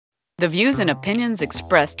The views and opinions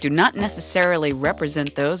expressed do not necessarily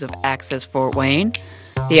represent those of Access Fort Wayne,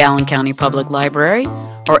 the Allen County Public Library,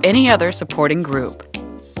 or any other supporting group.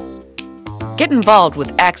 Get involved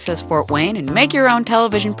with Access Fort Wayne and make your own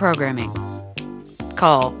television programming.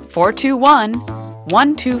 Call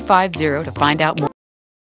 421-1250 to find out more.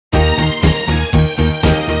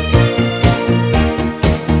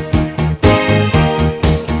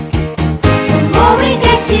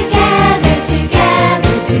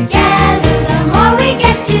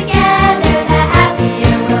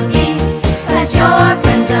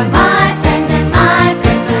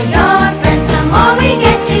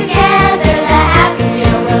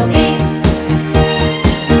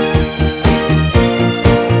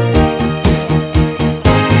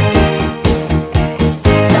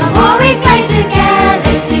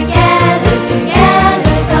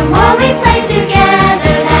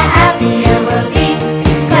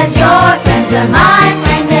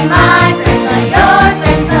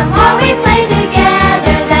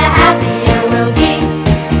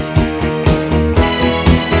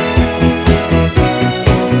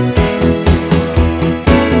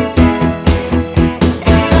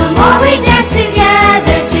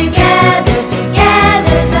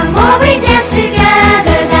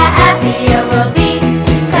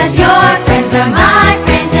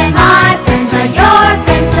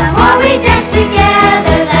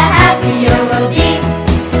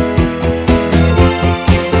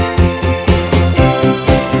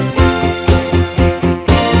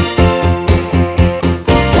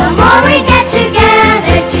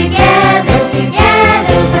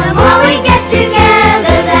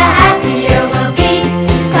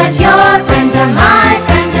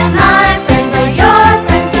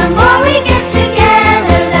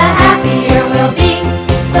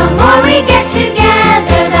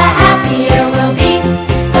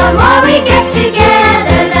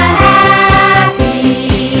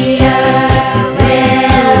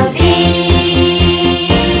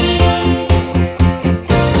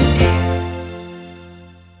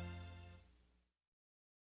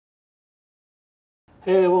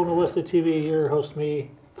 Hey, welcome to Wesley TV. Your host, me,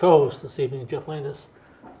 co-host this evening, Jeff Landis.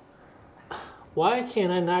 Why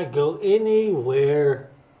can't I not go anywhere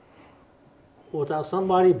without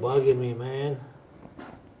somebody bugging me, man?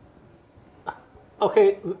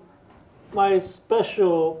 Okay, my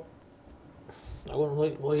special, I wouldn't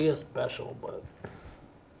really, well, he is special, but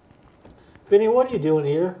Vinny, what are you doing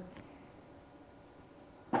here?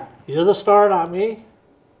 You're the star, not me.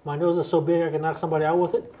 My nose is so big I can knock somebody out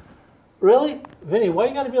with it. Really? Vinny, why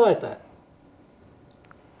you gotta be like that?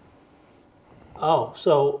 Oh,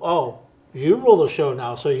 you rule the show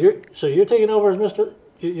now. So you're taking over as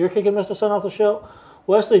you're kicking Mr. Sun off the show?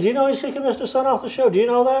 Wesley, do you know he's kicking Mr. Sun off the show? Do you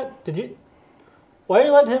know that? Why are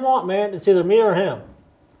you letting him on, man? It's either me or him.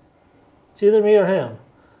 It's either me or him.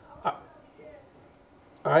 All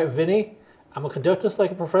right, Vinny, I'm gonna conduct this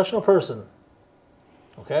like a professional person.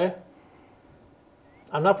 Okay?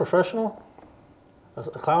 I'm not professional. A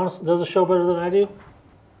clown does a show better than I do?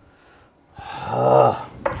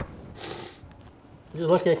 You're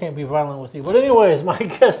lucky I can't be violent with you. But anyways, my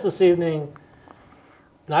guest this evening,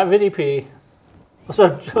 not Vinny P. What's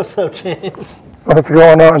up, James? What's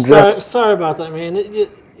going on, Jeff? Sorry about that, man.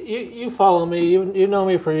 You follow me. You know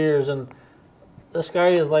me for years, and this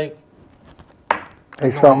guy is like...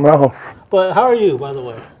 He's something else. But how are you, by the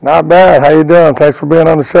way? Not bad. How you doing? Thanks for being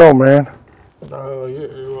on the show, man.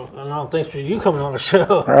 No, thanks for you coming on the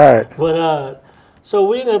show. Right. But so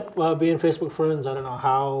we ended up being Facebook friends. I don't know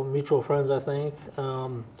how, mutual friends, I think.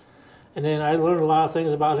 And then I learned a lot of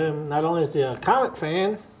things about him. Not only is he a comic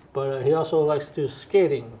fan, but he also likes to do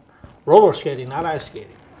skating, roller skating, not ice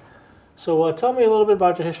skating. So tell me a little bit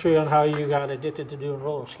about your history on how you got addicted to doing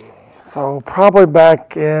roller skating. So probably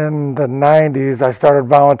back in the 90s, I started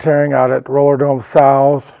volunteering out at Roller Dome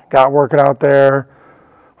South, got working out there.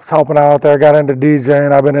 Was helping out there, got into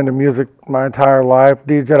DJing. I've been into music my entire life,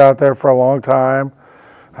 DJed out there for a long time.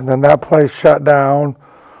 And then that place shut down.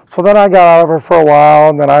 So then I got out of it for a while,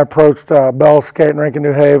 and then I approached Bell's Skating Rink in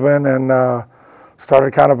New Haven and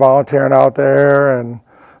started kind of volunteering out there and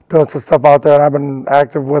doing some stuff out there. And I've been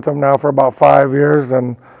active with them now for about 5 years,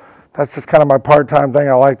 and that's just kind of my part-time thing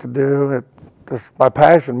I like to do. It's my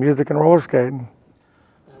passion, music and roller skating.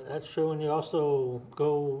 That's true, and you also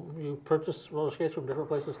you purchase roller skates from different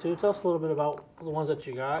places too. Tell us a little bit about the ones that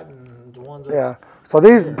you got and the ones that... Yeah, so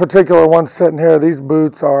these particular ones sitting here, these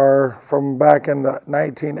boots are from back in the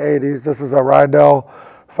 1980s. This is a Rydell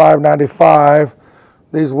 595.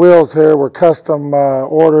 These wheels here were custom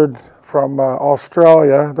ordered from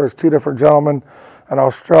Australia. There's two different gentlemen in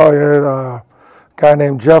Australia, a guy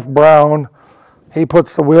named Jeff Brown he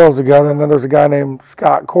puts the wheels together, and then there's a guy named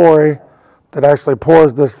Scott Corey that actually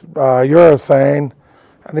pours this urethane,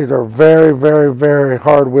 and these are very, very, very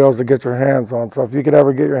hard wheels to get your hands on. So if you could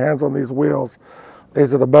ever get your hands on these wheels,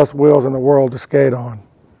 these are the best wheels in the world to skate on.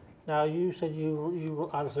 Now, you said you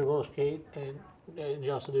obviously roller skate, and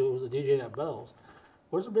you also do the DJ at Bell's.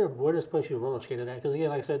 What's the weirdest place you roller skated at? Because again,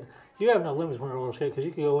 like I said, you have no limits when you roller skate because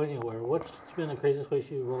you can go anywhere. What's been the craziest place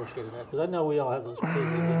you roller skated at? Because I know we all have those crazy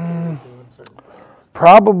doing certain things.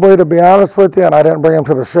 Probably, to be honest with you, and I didn't bring them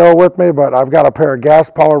to the show with me, but I've got a pair of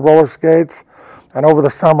gas-powered roller skates, and over the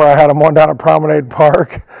summer I had them one down at Promenade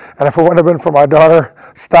Park, and if it wouldn't have been for my daughter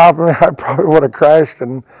stopping me, I probably would have crashed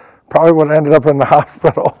and probably would have ended up in the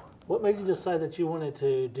hospital. What made you decide that you wanted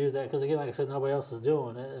to do that? Because again, like I said, nobody else is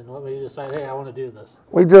doing it, and what made you decide, hey, I want to do this?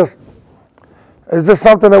 It's just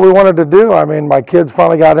something that we wanted to do. I mean, my kids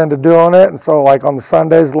finally got into doing it, and so like on the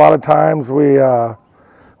Sundays, a lot of times we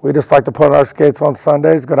just like to put our skates on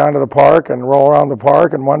Sundays, go down to the park and roll around the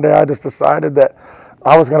park. And one day I just decided that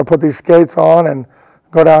I was going to put these skates on and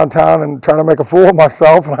go downtown and try to make a fool of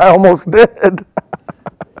myself, and I almost did.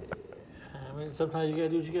 I mean, sometimes you got to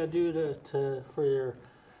do what you got to do for your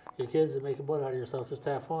kids to make a butt out of yourself, just to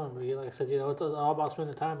have fun. But like I said, it's all about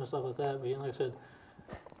spending time and stuff like that. But like I said,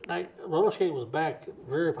 roller skate was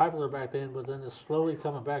very popular back then, but then it's slowly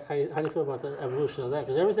coming back. How do you feel about the evolution of that?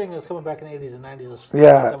 Because everything that's coming back in the 80s and 90s is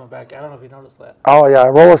slowly coming back. I don't know if you noticed that. Oh yeah,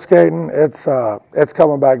 roller skating, it's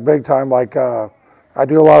coming back big time. Like I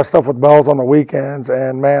do a lot of stuff with Bells on the weekends,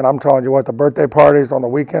 and man, I'm telling you what, the birthday parties on the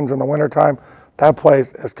weekends in the wintertime, that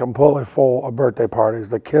place is completely full of birthday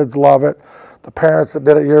parties. The kids love it. The parents that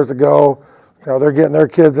did it years ago, they're getting their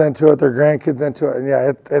kids into it, their grandkids into it, and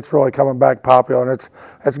yeah, it's really coming back popular, and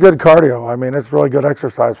it's good cardio. I mean, it's really good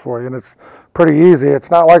exercise for you, and it's pretty easy.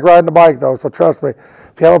 It's not like riding a bike, though, so trust me,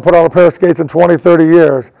 if you haven't put on a pair of skates in 20, 30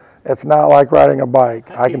 years, it's not like riding a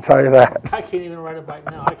bike. I can tell you that. I can't even ride a bike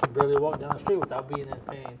now. I can barely walk down the street without being in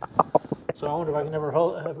pain. So I wonder if I can ever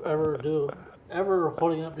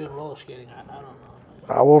holding up doing roller skating. I don't know.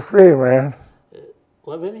 I will see, man.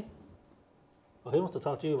 What, Vinny? Well, he wants to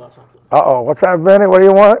talk to you about something. Uh-oh, what's that, Vinny? What do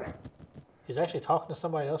you want? He's actually talking to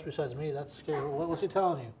somebody else besides me. That's scary. What's he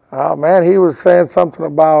telling you? Oh, man, he was saying something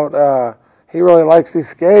about he really likes these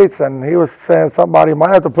skates, and he was saying something about he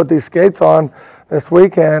might have to put these skates on this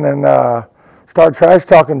weekend and start trash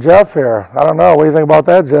talking Jeff here. I don't know. What do you think about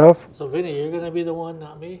that, Jeff? So, Vinny, you're going to be the one,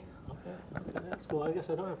 not me? Okay, that's cool. I guess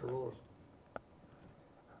I don't have to roll.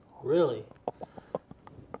 Really?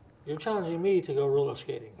 You're challenging me to go roller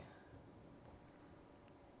skating.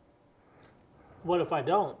 What if I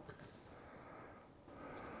don't?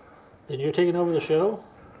 Then you're taking over the show?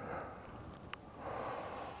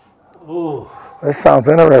 Ooh. This sounds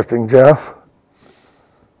interesting, Jeff.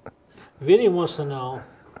 Vinny wants to know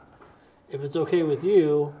if it's okay with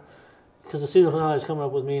you, because the season finale is coming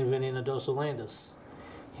up with me and Vinny and Adosa Landis.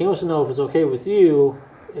 He wants to know if it's okay with you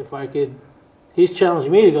if I could. He's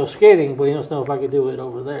challenging me to go skating, but he wants to know if I could do it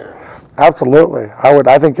over there. Absolutely.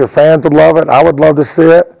 I think your fans would love it. I would love to see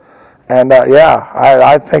it. And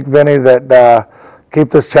I think, Vinny, that keep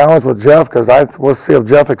this challenge with Jeff, because we'll see if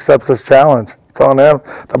Jeff accepts this challenge. It's on him.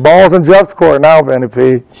 The ball's in Jeff's court now, Vinny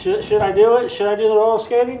P. Should I do it? Should I do the roller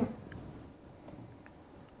skating?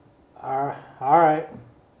 All right.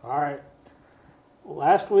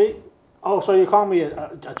 Last week, so you called me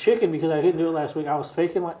a chicken because I didn't do it last week. I was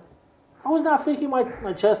not faking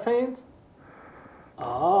my chest pains.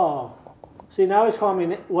 Oh. See, now he's calling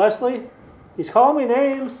me Wesley. He's calling me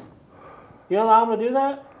names. You don't allow him to do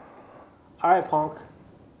that? All right, punk.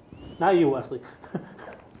 Not you, Wesley.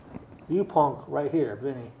 You punk right here,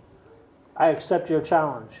 Vinny. I accept your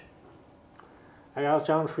challenge. I got a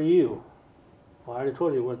challenge for you. Well, I already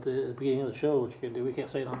told you at the beginning of the show what you can do. We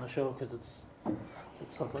can't say it on the show because it's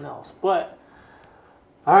something else. But,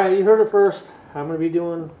 all right, you heard it first. I'm going to be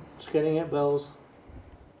doing skating at Bell's.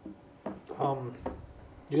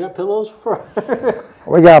 You got pillows for?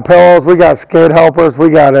 We got pillows. We got skate helpers. We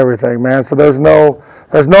got everything, man. So there's no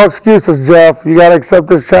excuses, Jeff. You got to accept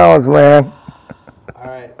this challenge, man. All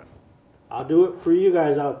right. I'll do it for you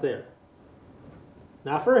guys out there.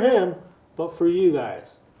 Not for him, but for you guys.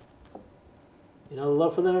 The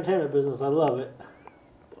love for the entertainment business. I love it.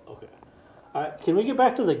 Okay. All right. Can we get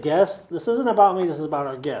back to the guest? This isn't about me. This is about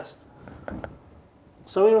our guest.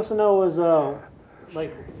 So he wants to know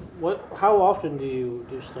how often do you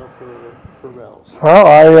do stuff for Bells?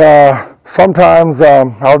 Well, sometimes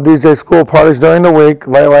I'll DJ school parties during the week.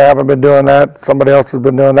 Lately, I haven't been doing that. Somebody else has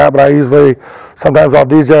been doing that, but sometimes I'll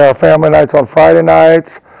DJ our family nights on Friday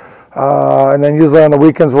nights, and then usually on the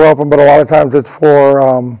weekends we're open, but a lot of times it's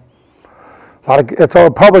for It's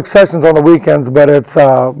all public sessions on the weekends, but it's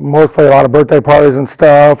mostly a lot of birthday parties and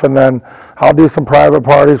stuff, and then I'll do some private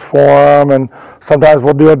parties for them, and sometimes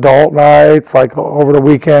we'll do adult nights, like over the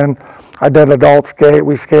weekend. I did an adult skate.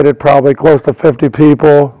 We skated probably close to 50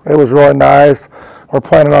 people. It was really nice. We're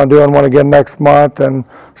planning on doing one again next month and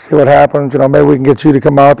see what happens. You know, maybe we can get you to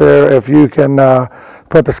come out there if you can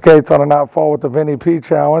put the skates on and not fall with the Vinny P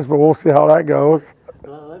challenge, but we'll see how that goes.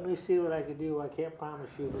 Well, let me see what I can do. I can't promise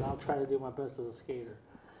you, but I'll try to do my best as a skater.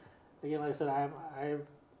 Again, like I said, I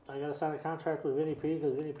got to sign a contract with Vinny P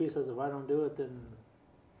because Vinny P says if I don't do it, then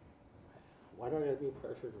why do I got to be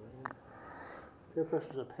pressured, man? Peer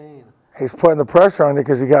pressure's a pain. He's putting the pressure on you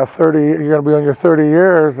because you got 30. You're going to be on your 30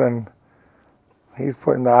 years, and he's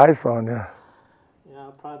putting the ice on you. Yeah,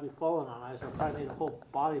 I'll probably be falling on ice. I'll probably need a whole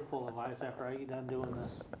body full of ice after I get done doing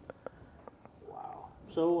this. Wow.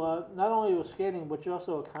 So not only with skating, but you're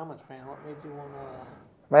also a Comets fan. What made you want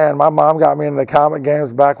to? Man, my mom got me into the Comet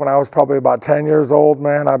games back when I was probably about 10 years old,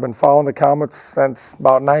 man. I've been following the Comets since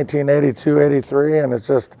about 1982, 83, and it's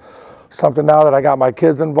just something now that I got my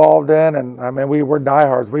kids involved in. And I mean, we're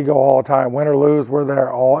diehards. We go all the time. Win or lose, we're there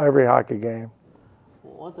every hockey game.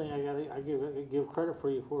 Well, one thing I give credit for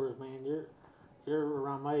you for is, man, you're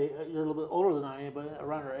around you're a little bit older than I am, but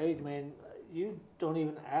around our age, man, you don't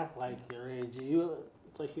even act like your age.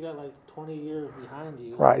 It's like you got like 20 years behind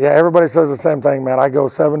you. Right, yeah, everybody says the same thing, man. I go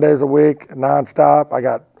 7 days a week, nonstop. I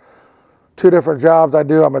got 2 different jobs I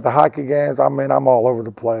do. I'm at the hockey games. I mean, I'm all over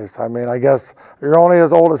the place. I mean, I guess you're only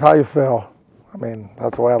as old as how you feel. I mean,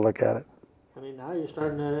 that's the way I look at it. I mean, now you're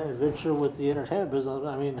starting an adventure with the entertainment business.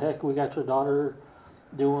 I mean, heck, we got your daughter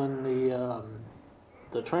doing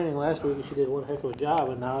the training last week. She did one heck of a job,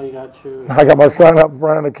 and now you got I got my son up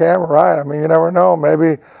running the camera, right? I mean, you never know.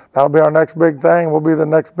 Maybe that'll be our next big thing. We'll be the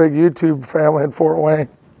next big YouTube family in Fort Wayne.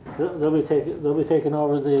 They'll be taking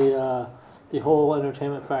over the whole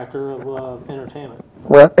entertainment factor of entertainment.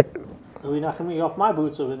 Right. They'll be knocking me off my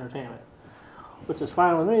boots of entertainment, which is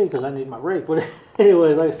fine with me because I need my break. But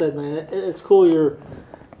anyways, like I said, man, it's cool.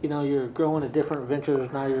 You're growing to different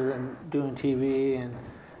ventures now. You're doing TV, and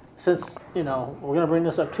since we're gonna bring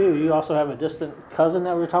this up too. You also have a distant cousin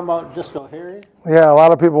that we were talking about, Disco Harry. Yeah, a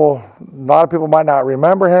lot of people might not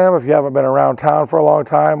remember him if you haven't been around town for a long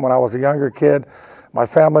time. When I was a younger kid, my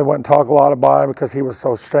family wouldn't talk a lot about him because he was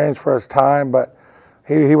so strange for his time. But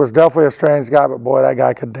he was definitely a strange guy. But boy, that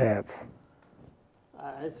guy could dance.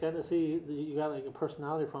 I kind of see you got like a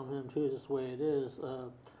personality from him too, just the way it is.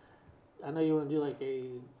 I know you want to do like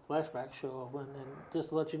a flashback show, and just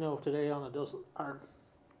to let you know, today on our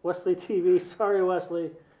Wesley TV, sorry Wesley,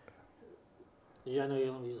 yeah, I know you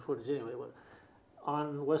don't use the footage anyway, but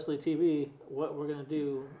on Wesley TV, what we're going to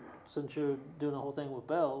do, since you're doing the whole thing with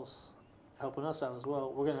Bells, helping us out as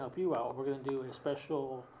well, we're going to help you out. We're going to do a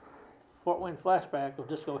special Fort Wayne flashback of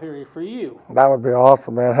Disco Harry for you. That would be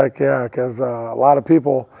awesome, man. Heck yeah, because a lot of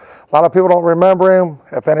people don't remember him.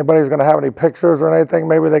 If anybody's going to have any pictures or anything,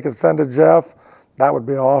 maybe they could send to Jeff. That would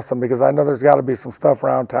be awesome because I know there's got to be some stuff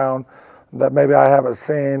around town that maybe I haven't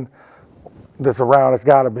seen that's around. It's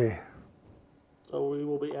got to be. So we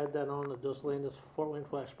will be adding that on to just laying this Fort Wayne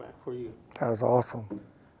flashback for you. That is awesome.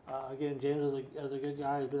 Again, James is a good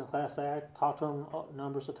guy. He's been a class act. Talked to him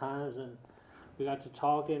numbers of times, and we got to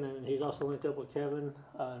talking. And he's also linked up with Kevin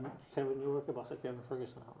Newark. I said Kevin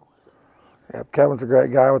Ferguson. I don't know what I said. Yep, Kevin's a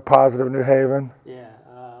great guy with Positive New Haven. Yeah,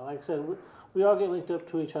 like I said, we all get linked up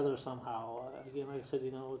to each other somehow. Again, like I said,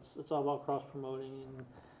 it's all about cross promoting and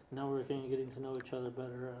networking and getting to know each other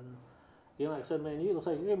better. And again, like I said, man, you looks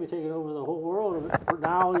like you're gonna be taking over the whole world.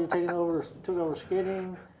 Now you're took over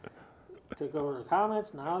skating. Took over the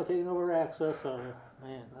Comets, now they're taking over Access, so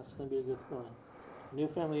man, that's going to be a good feeling. New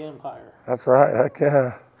family empire. That's right, heck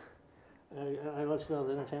yeah. I let you know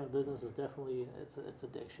the entertainment business is definitely, it's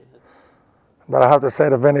addiction. But I have to say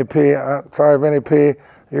to Vinny P, sorry Vinny P,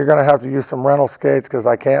 you're going to have to use some rental skates because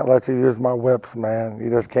I can't let you use my whips, man. You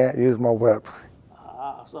just can't use my whips.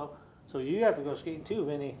 So you have to go skating too,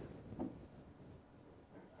 Vinny.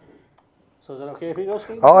 So is that okay if he goes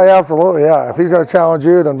skating? Oh, yeah, absolutely, yeah. If he's going to challenge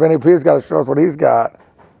you, then Vinny P's got to show us what he's got.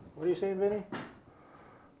 What are you saying, Vinny?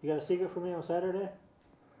 You got a secret for me on Saturday?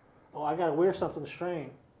 Oh, I got to wear something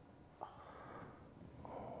strange.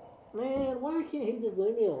 Man, why can't he just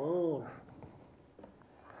leave me alone?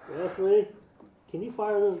 Wesley, can you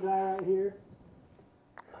fire this guy right here?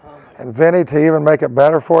 Oh and Vinny, to even make it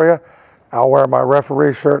better for you, I'll wear my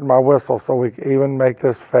referee shirt and my whistle so we can even make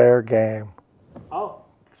this fair game. Oh.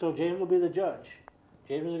 So James will be the judge.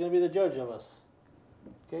 James is going to be the judge of us.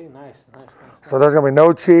 Okay, nice. So there's going to be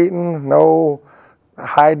no cheating, no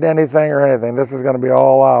hiding anything or anything. This is going to be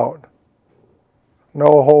all out.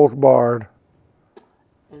 No holes barred.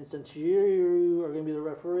 And since you are going to be the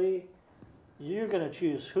referee, you're going to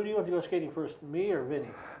choose. Who do you want to go skating first, me or Vinny?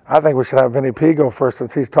 I think we should have Vinny P go first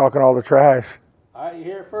since he's talking all the trash. All right, you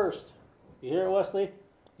hear it first. You hear it, Wesley?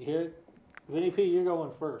 You hear it? Vinny P, you're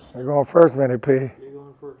going first. You're going first, Vinny P. You're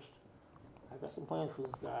going first. I got some plans for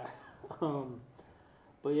this guy.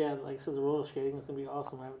 But yeah, like I said, the roller skating is going to be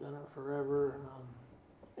awesome. I haven't done it forever.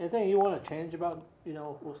 Anything you want to change about,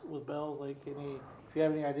 with bells? Like if you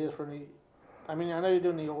have any ideas for any, I mean, I know you're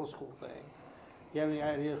doing the old school thing. Do you have any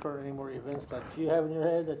ideas for any more events that you have in your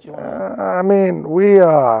head that you want to? I mean,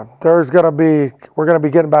 we're going to be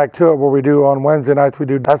getting back to it where we do on Wednesday nights.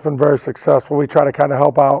 That's been very successful. We try to kind of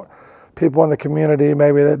help out people in the community,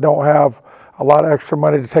 maybe that don't have a lot of extra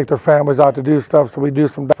money to take their families out to do stuff. So we do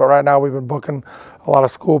some, but right now we've been booking a lot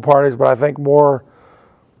of school parties, but I think more,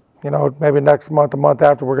 maybe next month, the month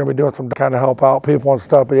after, we're going to be doing some kind of help out people and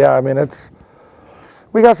stuff. But yeah, I mean,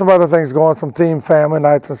 we got some other things going, some themed family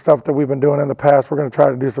nights and stuff that we've been doing in the past. We're going to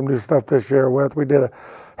try to do some new stuff this year with. We did a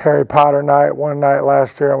Harry Potter night one night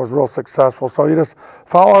last year and was real successful. So you just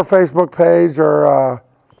follow our Facebook page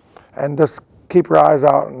and just keep your eyes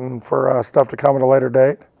out for stuff to come at a later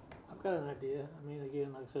date. I've got an idea. I mean,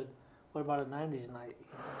 again, like I said, what about a 90s night?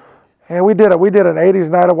 Yeah, we did an 80s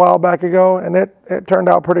night a while back ago, and it turned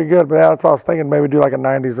out pretty good. But that's all I was thinking, maybe do like a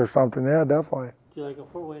 90s or something. Yeah, definitely. Do like a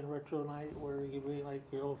Fort Wayne retro night where you bring like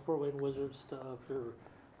your old Fort Wayne Wizard stuff, your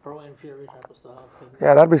Fort Wayne Fury type of stuff.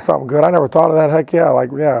 Yeah, that'd be something good. I never thought of that. Heck yeah,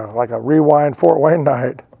 like a rewind Fort Wayne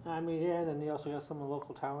night. I mean, yeah, and then you also got some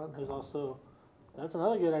local talent who's also. That's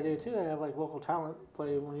another good idea too. To have like local talent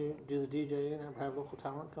play when you do the DJ and have local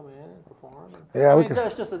talent come in and perform. Yeah, we can.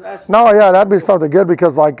 That's just that'd be something good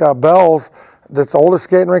because like Bell's, that's the oldest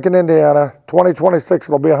skating rink in Indiana. 2026,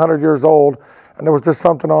 it'll be 100 years old. And there was just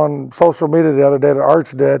something on social media the other day that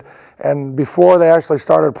Arch did. And before they actually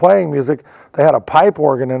started playing music, they had a pipe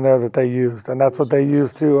organ in there that they used, and that's what they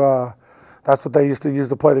used to. That's what they used to use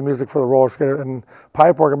to play the music for the roller skater and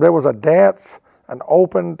pipe organ. But it was a dance. An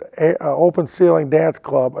open ceiling dance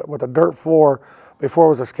club with a dirt floor before it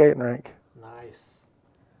was a skating rink. Nice.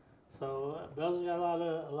 So Bell's got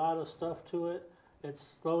a lot of stuff to it.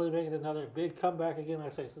 It's slowly making another big comeback again.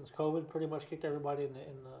 Like I say, since COVID pretty much kicked everybody in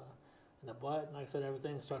the butt. And like I said,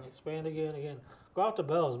 everything's starting to expand again. Go out to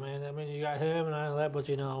Bell's, man. I mean, you got him and all that, but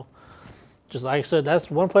just like I said,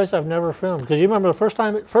 that's one place I've never filmed. Because you remember the first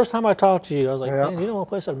time I talked to you, I was like, man, one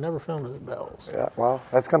place I've never filmed is at Bell's. Yeah, well,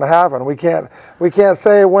 that's going to happen. We can't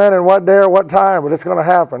say when and what day or what time, but it's going to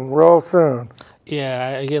happen real soon.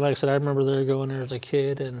 Yeah, again, like I said, I remember going there as a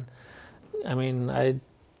kid, and I mean, I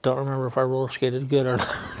don't remember if I roller skated good or not.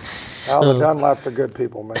 The Dunlaps are good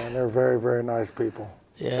people, man. They're very, very nice people.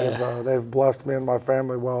 Yeah, they've blessed me and my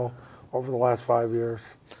family well over the last 5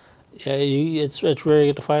 years. Yeah, it's rare to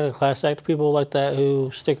get to find a class act people like that who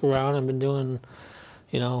stick around and been doing,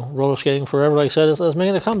 roller skating forever. Like I said, it's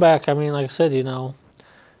making a comeback. I mean, like I said, 90s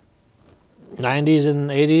and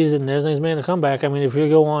 80s and everything's making a comeback. I mean, if you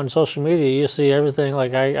go on social media, you see everything.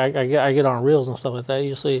 Like I get on reels and stuff like that.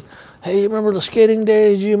 You see, hey, you remember the skating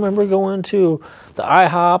days? You remember going to the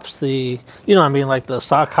IHOPs, like the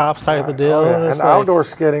sock hops type of deal. Oh, yeah. And the outdoor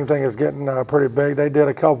skating thing is getting pretty big. They did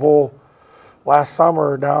a couple last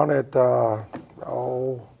summer down at down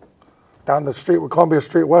the street with Columbia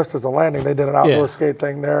Street West is the landing. They did an outdoor skate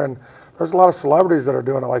thing there, and there's a lot of celebrities that are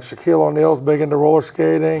doing it. Like Shaquille O'Neal's big into roller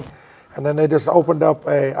skating, and then they just opened up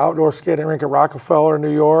a outdoor skating rink at Rockefeller,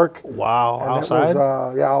 New York. Wow, and outside? It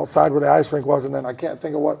was, outside where the ice rink was, and then I can't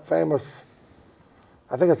think of what famous.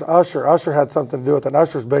 I think it's Usher. Usher had something to do with it, and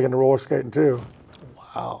Usher's big into roller skating too.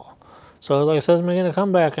 Wow. So like I said, it's making a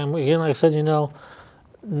comeback, and again, like I said,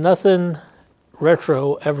 nothing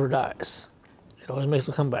retro ever dies. It always makes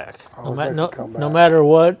a comeback. No matter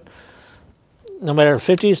what, no matter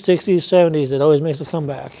 50s, 60s, 70s, it always makes a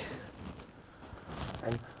comeback.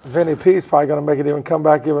 And Vinny P's probably going to make it even come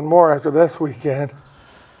back even more after this weekend.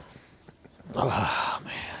 Oh,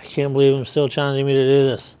 man, I can't believe I'm still challenging me to do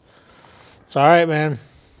this. It's all right, man.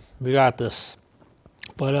 We got this.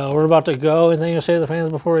 But we're about to go. Anything you say to the fans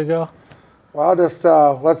before we go? Well, just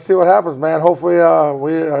let's see what happens, man. Hopefully,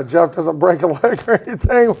 Jeff doesn't break a leg or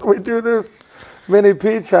anything when we do this Vinny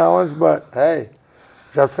P challenge. But hey,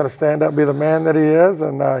 Jeff's going to stand up, and be the man that he is,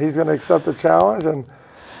 and he's going to accept the challenge. And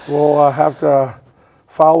we'll have to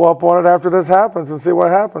follow up on it after this happens and see what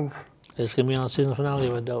happens. It's going to be on the season finale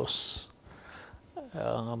of A Dose.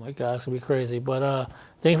 Oh my God, it's going to be crazy. But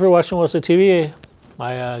thank you for watching Wesley TV.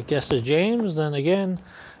 My guest is James. Then again,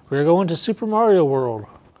 we're going to Super Mario World.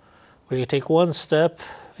 Where you take one step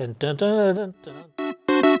and dun dun dun dun dun.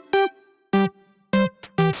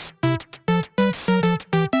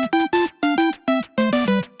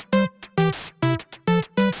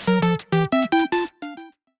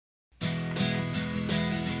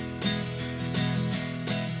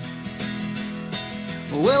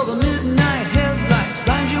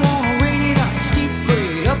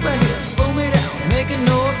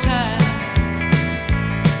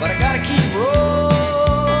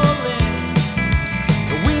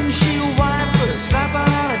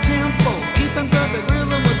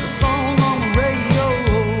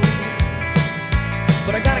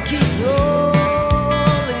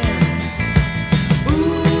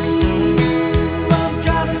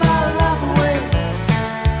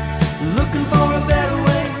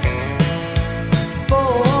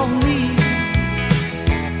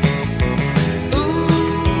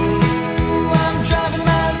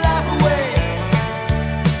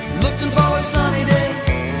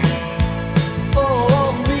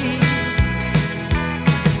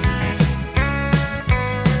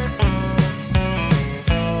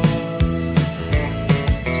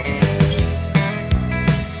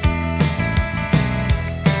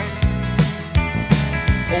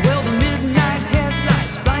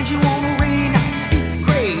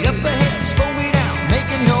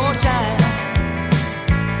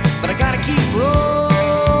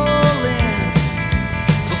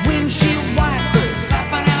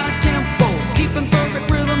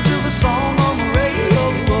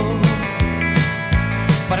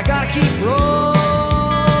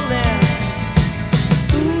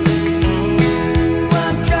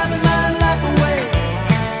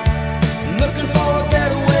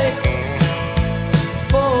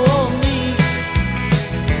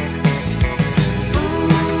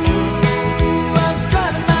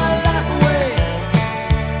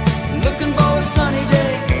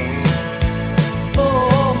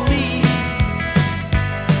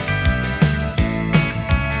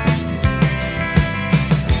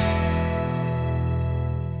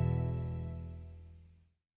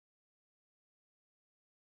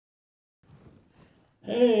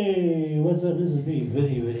 Hey, what's up? This is me,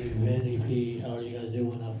 Vinny P. How are you guys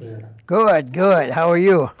doing up there? Good, good. How are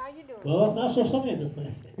you? Well, it's not so sunny in this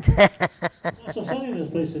place. Not so sunny in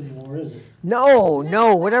this place anymore, is it? No,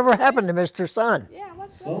 no. Whatever happened to Mr. Sun?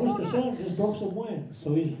 Well, Mr. Sun just broke some wind,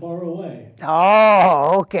 so he's far away.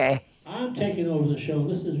 Oh, okay. I'm taking over the show.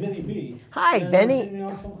 This is Vinny P. Hi, and Vinny. I've seen me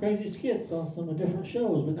on some crazy skits on some different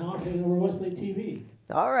shows, but now I'm taking over Wesley TV.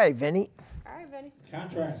 All right, Vinny.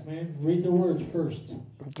 Contracts, man. Read the words first.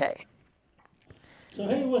 Okay. So,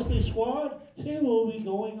 hey, Wesley Squad. Today we'll be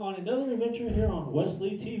going on another adventure here on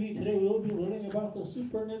Wesley TV. Today we'll be learning about the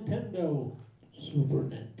Super Nintendo. Super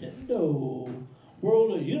Nintendo.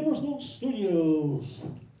 World of Universal Studios.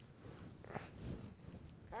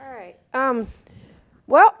 All right.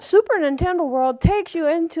 Well, Super Nintendo World takes you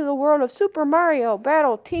into the world of Super Mario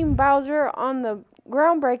Battle Team Bowser on the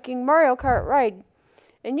groundbreaking Mario Kart ride.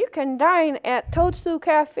 And you can dine at Toadstool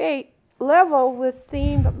Cafe level with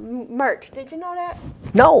themed merch. Did you know that?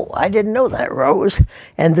 No, I didn't know that, Rose.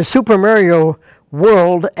 And the Super Mario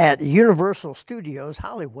World at Universal Studios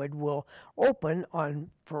Hollywood will open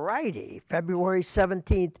on Friday, February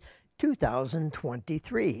 17th,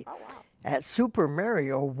 2023. Oh, wow. At Super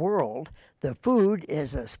Mario World, the food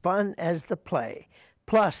is as fun as the play.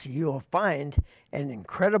 Plus, you'll find an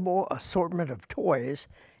incredible assortment of toys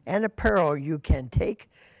and apparel. You can take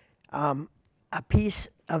a piece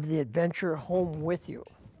of the adventure home with you.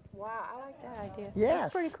 Wow, I like that idea. Yes.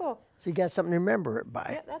 That's pretty cool. So you got something to remember it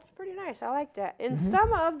by. Yeah, that's pretty nice. I like that. In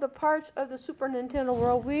some of the parts of the Super Nintendo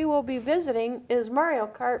World we will be visiting is Mario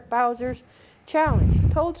Kart Bowser's Challenge,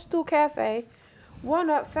 Toadstool Cafe,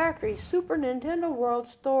 1-Up Factory, Super Nintendo World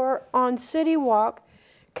Store on City Walk,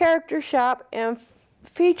 Character Shop, and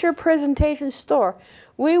Feature Presentation Store.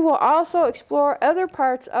 We will also explore other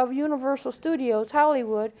parts of Universal Studios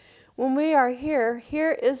Hollywood. When we are here,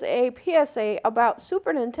 here is a PSA about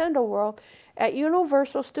Super Nintendo World at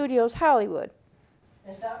Universal Studios Hollywood.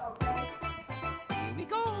 Is that okay? Here we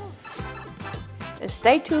go. And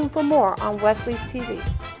stay tuned for more on Wesley's TV.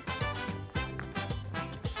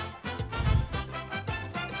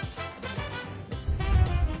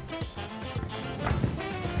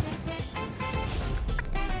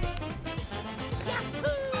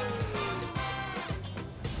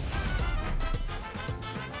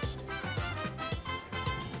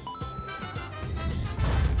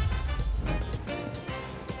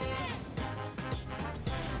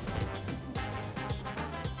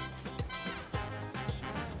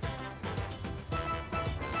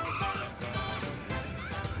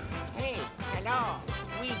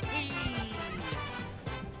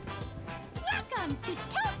 Welcome to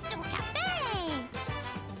Toadstool Cafe!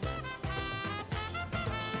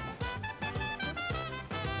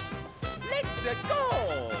 Let's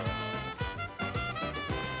go!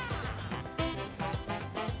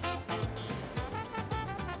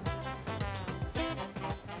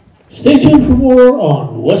 Stay tuned for more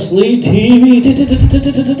on Wesley TV.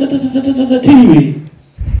 TV.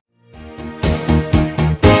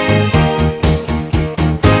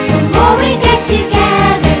 The more we get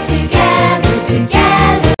together. Subscribe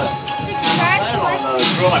to us.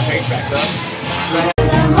 Throw my page back up.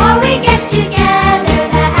 The more we get together,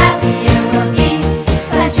 the happier we'll be.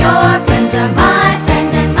 'Cause your friends are my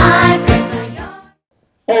friends and my friends are yours.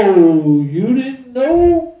 Oh, you didn't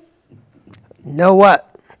know? Know what?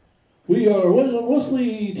 We are on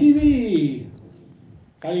Wesley TV.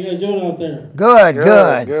 How you guys doing out there? Good,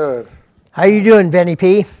 good. Good. How you doing, Vinny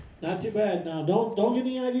P? Not too bad. Now, don't get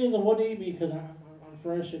any ideas of what to eat me because I'm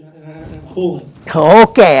fresh and I'm cooling.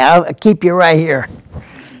 Okay, I'll keep you right here.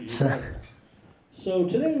 So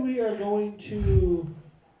today we are going to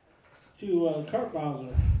Kart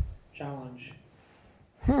Bowser challenge.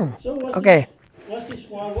 So Okay. Wesley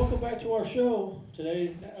Squad, welcome back to our show.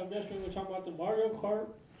 Today, we're talking about the Mario Kart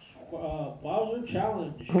Bowser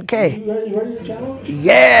challenge. Okay. You guys ready to challenge?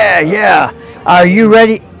 Yeah. Are you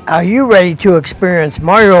ready? Are you ready to experience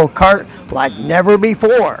Mario Kart like never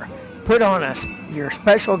before? Put on your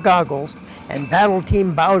special goggles and battle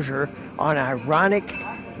Team Bowser on ironic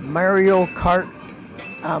Mario Kart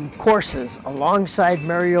courses alongside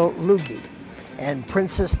Mario Luigi and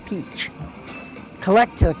Princess Peach.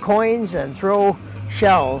 Collect the coins and throw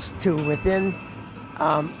shells to win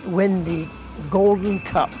the Golden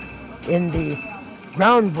Cup in the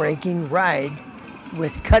groundbreaking ride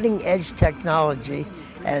with cutting-edge technology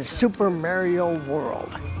as Super Mario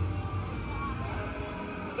World.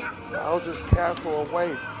 Bowser's Castle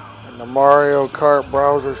awaits. In the Mario Kart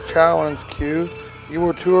Browser's Challenge queue, you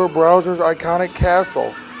will tour Browser's iconic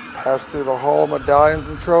castle, pass through the Hall of Medallions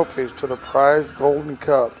and Trophies to the prized Golden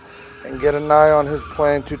Cup, and get an eye on his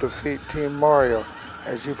plan to defeat Team Mario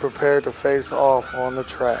as you prepare to face off on the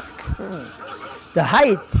track. The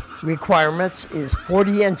height requirements is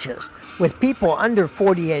 40 inches, with people under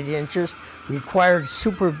 48 inches required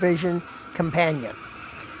supervision companion.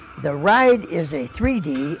 The ride is a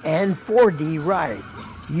 3D and 4D ride.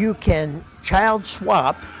 You can child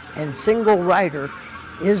swap and single rider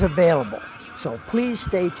is available. So please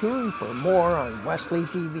stay tuned for more on Wesley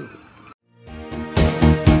TV.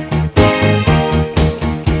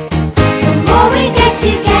 The more we get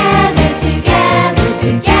together, together,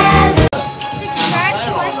 together. Subscribe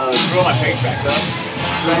to us. Throw my page back up.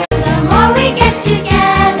 The more we get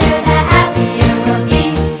together, the happier we'll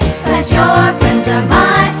be. 'Cause your friends are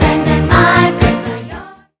my friends and my friends are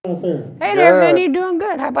yours. Out there. Hey there, Good. Vinny, doing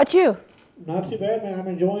good. How about you? Not too bad, man. I'm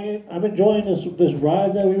enjoying it. I'm enjoying this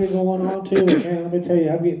ride that we've been going on too. Man, let me tell you,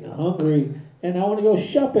 I'm getting hungry, and I want to go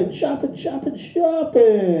shopping.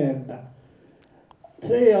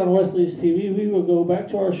 Today on Wesley's TV, we will go back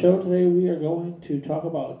to our show. Today we are going to talk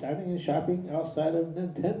about dining and shopping outside of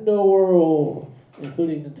Nintendo World,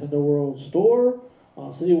 including Nintendo World Store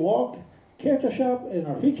on City Walk, Character Shop, and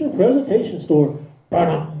our feature presentation store.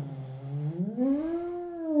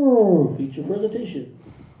 Feature presentation.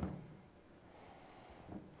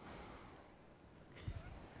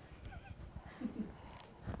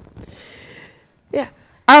 Yeah.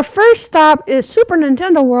 Our first stop is Super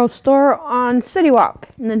Nintendo World Store on City Walk.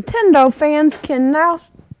 Nintendo fans can now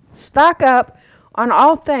stock up on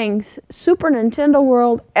all things Super Nintendo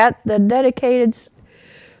World at the dedicated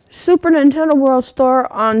Super Nintendo World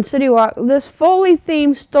Store on City Walk. This fully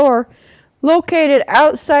themed store located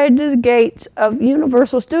outside the gates of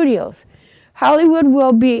Universal Studios Hollywood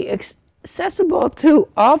will be accessible to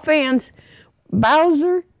all fans.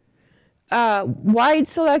 Bowser, wide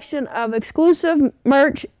selection of exclusive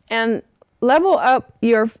merch, and level up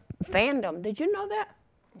your fandom. Did you know that?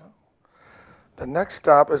 The next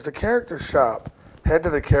stop is the Character Shop. Head to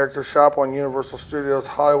the Character Shop on Universal Studios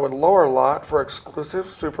Hollywood lower lot for exclusive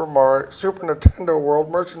Super Nintendo World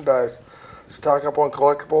merchandise. Stock up on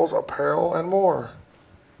collectibles, apparel, and more.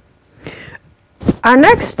 Our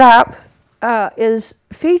next stop is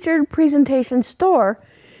Featured Presentation Store.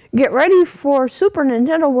 Get ready for Super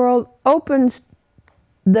Nintendo World opens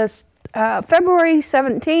this February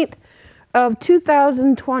 17th of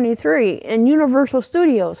 2023 in Universal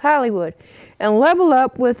Studios Hollywood, and level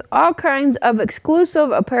up with all kinds of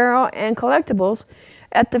exclusive apparel and collectibles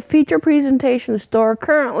at the Feature Presentation Store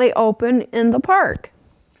currently open in the park.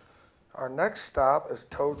 Our next stop is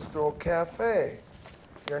Toadstool Cafe.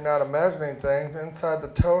 You're not imagining things. Inside the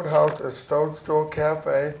Toad House is Toadstool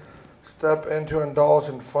Cafe. Step in to indulge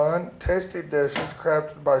in fun, tasty dishes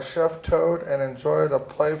crafted by Chef Toad and enjoy the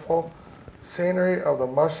playful scenery of the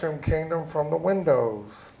Mushroom Kingdom from the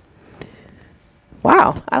windows.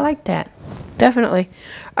 Wow, I like that. Definitely.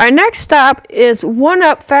 Our next stop is One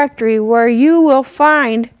Up Factory, where you will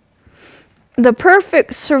find the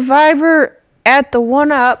perfect survivor at the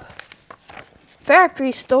One Up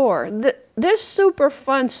Factory store. This super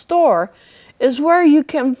fun store is where you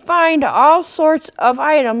can find all sorts of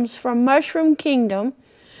items from Mushroom Kingdom,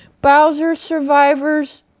 Bowser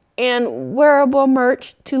Survivors, and wearable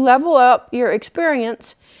merch to level up your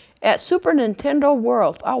experience at Super Nintendo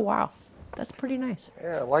World. Oh, wow. That's pretty nice.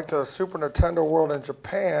 Yeah, like the Super Nintendo World in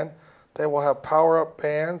Japan, they will have power-up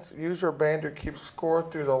bands. Use your band to keep score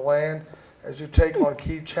through the land as you take on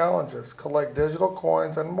key challenges, collect digital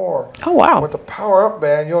coins, and more. Oh, wow. With the power-up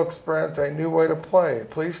band, you'll experience a new way to play.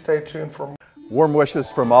 Please stay tuned for more. Warm wishes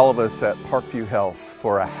from all of us at Parkview Health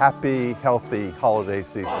for a happy, healthy holiday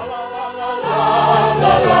season.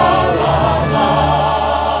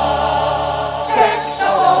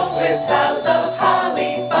 With boughs of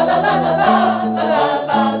holly, fa la la la la la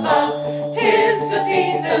la la. 'Tis the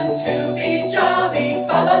season to be jolly,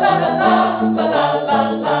 fa la la la la la la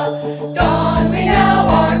la. Don we now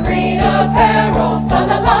our green apparel, fa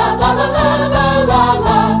la la la la la la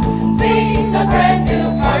la. Sing the brand new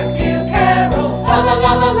Parkview carol, fa la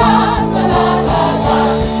la la la la la la.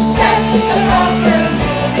 Set the proper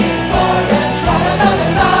view before us, la la la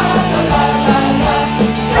la la la la la.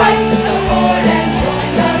 Strike the chord and join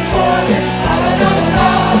the chorus, la la la la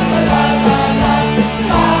la la la.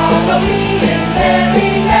 Follow me in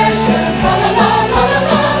merry measure, la la la la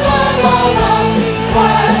la la la la.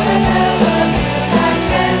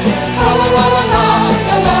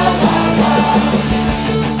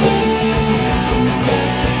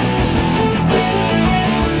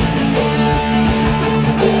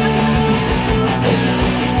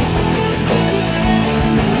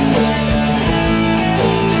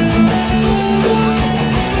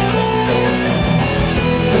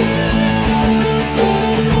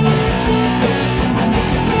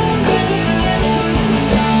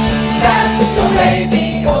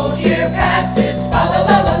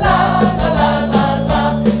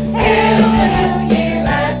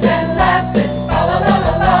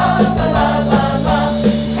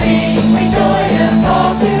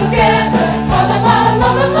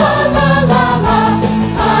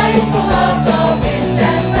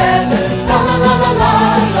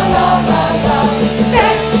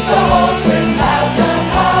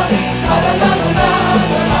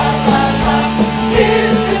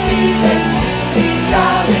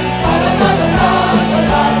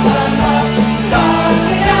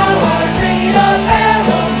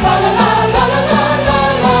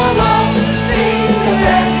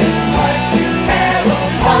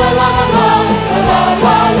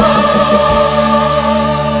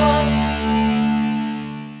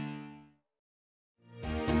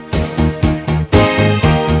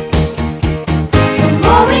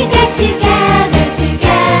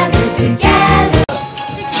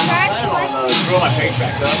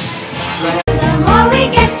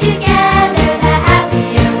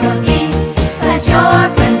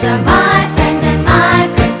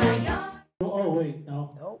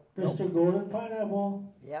 Mr. Golden Pineapple.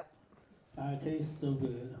 Yep. It tastes so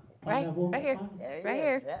good. Right, Pineapple. right here. There he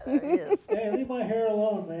Right is. here. Yeah, there he is. Hey, leave my hair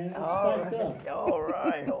alone, man. It's All spiked right. up. All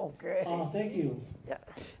right. Okay. Oh, thank you. Yeah.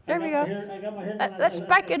 There we go. I got my hair done. Let's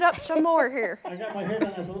spike it up some more here. I got my hair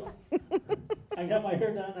done as a. I got my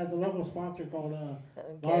hair done as a local sponsor called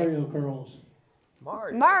Mario Curls.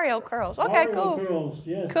 Mario curls. Okay, Mario cool. Curls,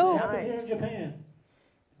 yes. Cool. They happen here in Nice. Japan.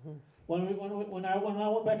 When I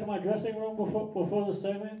went back to my dressing room before the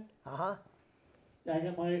segment, Uh-huh. I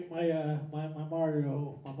got my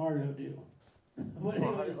Mario deal. But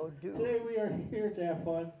anyways, Mario deal. today we are here to have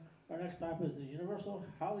fun. Our next stop is the Universal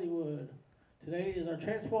Hollywood. Today is our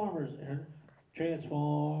Transformers. And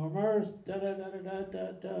Transformers, da da da da da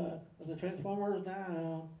da da. The Transformers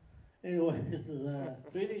down. Anyways, the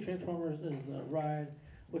 3D Transformers is the ride,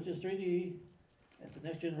 which is 3D. It's the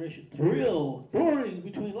next generation thrill, soaring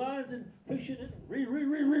between lines and fiction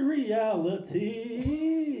and reality.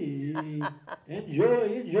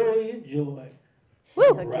 Enjoy.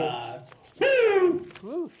 Woo. Right.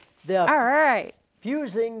 The All right.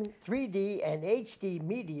 fusing 3D and HD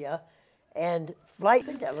media and flight. I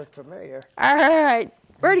think that looked familiar. All right.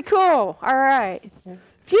 Pretty cool. All right.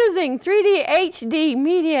 Fusing 3D HD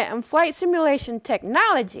media and flight simulation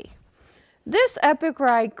technology. This epic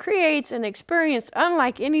ride creates an experience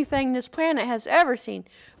unlike anything this planet has ever seen.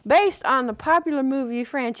 Based on the popular movie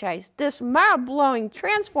franchise, this mind-blowing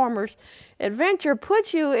Transformers adventure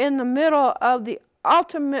puts you in the middle of the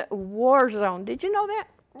ultimate war zone. Did you know that?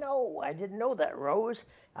 No, I didn't know that, Rose.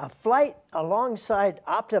 A flight alongside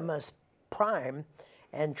Optimus Prime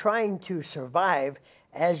and trying to survive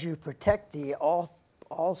as you protect the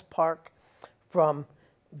Allspark from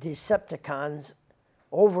Decepticons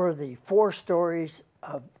over the 4 stories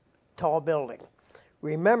of tall building.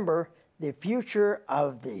 Remember, the future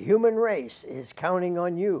of the human race is counting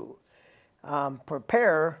on you.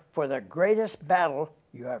 Prepare for the greatest battle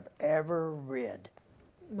you have ever rid.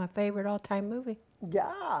 My favorite all-time movie.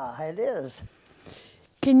 Yeah, it is.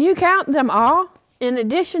 Can you count them all? In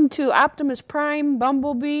addition to Optimus Prime,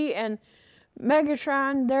 Bumblebee, and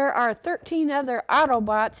Megatron, there are 13 other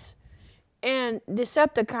Autobots and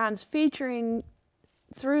Decepticons featuring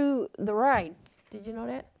through the ride. Did you know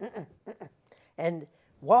that? And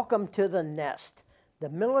welcome to the Nest, the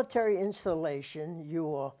military installation you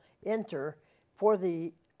will enter for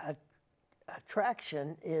the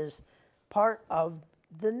attraction is part of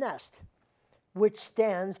the Nest, which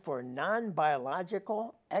stands for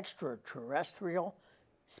Non-Biological Extraterrestrial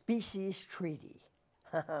Species Treaty.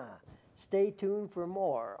 Stay tuned for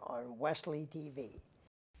more on Wesley TV.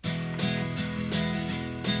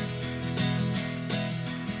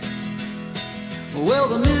 Well,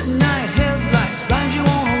 the midnight headlights blind you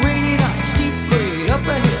on a rainy night. Steep grade up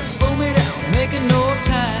ahead, slow me down, making no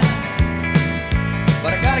time.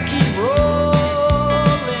 But I gotta keep rolling.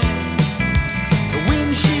 The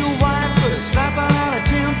windshield wipers slapping out a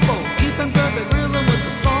tempo, keeping perfect rhythm with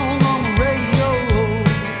the song on the radio.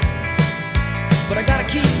 But I gotta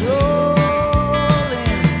keep rolling.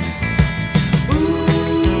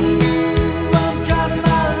 Ooh, I'm driving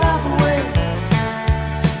my life away,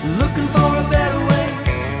 looking for a better way.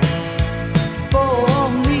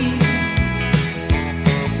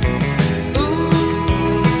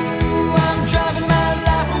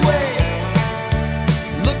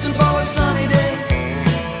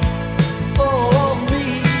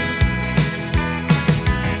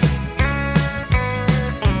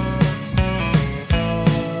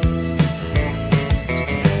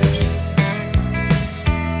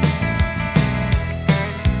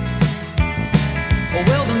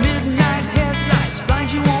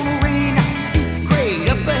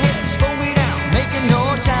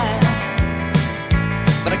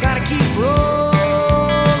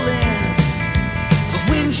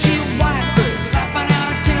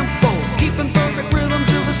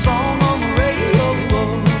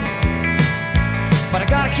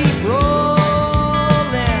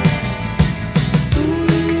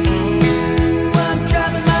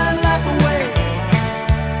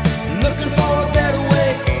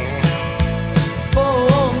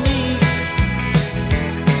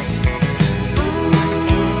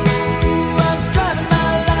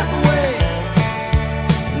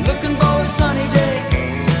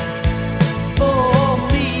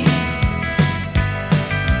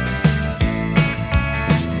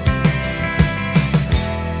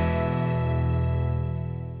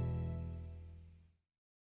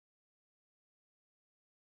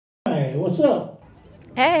 What's up?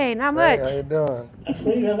 Hey, not much. Hey, how you doing? That's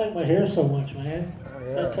why you guys like my hair so much, man. Oh, Stop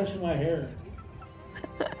yeah. touching my hair.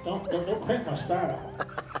 Don't crank my style.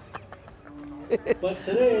 But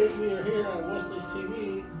today we are here on Wesley's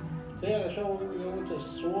TV Today on the show, we're going to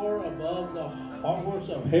soar above the Hogwarts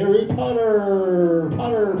of Harry Potter.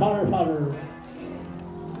 Potter.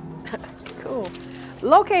 Cool.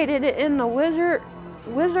 Located in the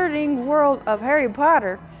wizarding world of Harry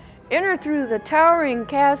Potter, enter through the towering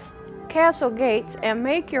castle gates and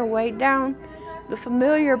make your way down the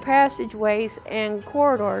familiar passageways and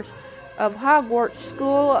corridors of Hogwarts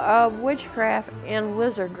School of Witchcraft and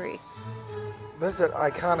Wizardry. Visit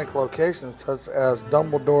iconic locations such as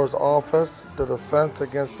Dumbledore's office, the Defense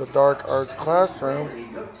Against the Dark Arts classroom,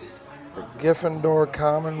 the Gryffindor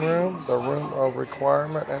Common Room, the Room of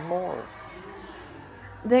Requirement, and more.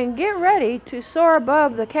 Then get ready to soar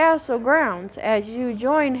above the castle grounds as you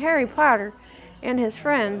join Harry Potter and his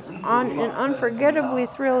friends on an unforgettably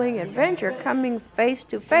thrilling adventure, coming face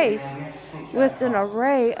to face with an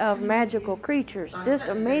array of magical creatures. This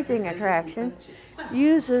amazing attraction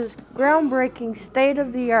uses groundbreaking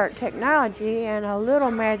state-of-the-art technology and a little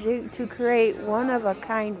magic to create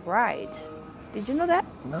one-of-a-kind rides. Did you know that?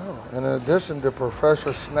 No. In addition to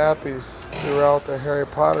Professor Snappy's throughout the Harry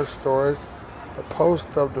Potter stories, the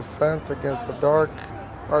post of Defense Against the Dark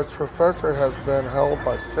Arts professor has been held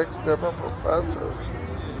by 6 different professors.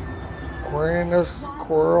 Quirinus,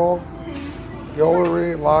 Quirrell,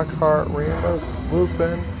 Guillory, Lockhart, Remus,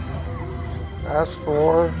 Lupin,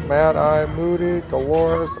 Asphodel, Mad-Eye Moody,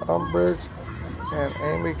 Dolores Umbridge, and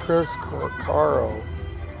Amy Chris Caro.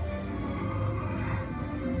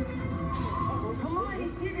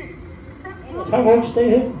 Hogwarts stay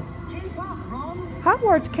hidden.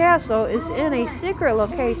 Hogwarts Castle is in a secret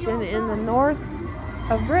location in the north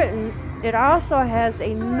of Britain. It also has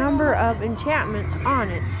a number of enchantments on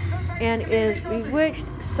it and is bewitched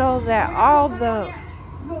so that all the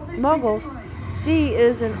muggles see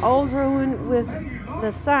is an old ruin with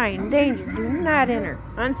the sign, "Danger, do not enter,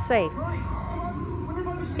 unsafe."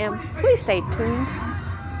 And please stay tuned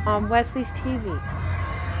on Wesley's TV.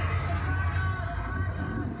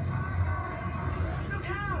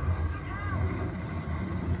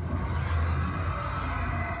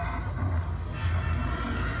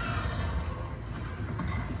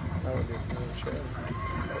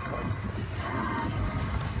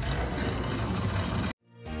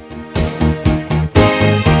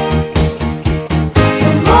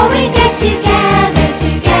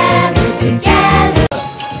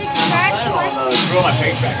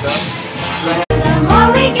 The more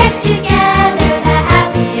we get together, the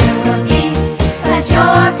happier we'll be. 'Cause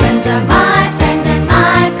your friends are my friends and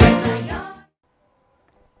my friends are yours.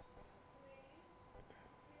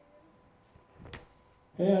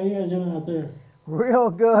 Hey, how you guys doing out there? Real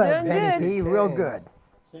good, Doing good. Benji, real good.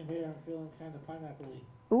 Same here, I'm feeling kind of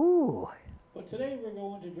pineapple-y. Ooh, But today we're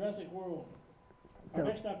going to Jurassic World. Our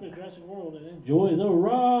next stop is Jurassic World and enjoy the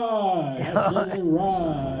ride. I said it,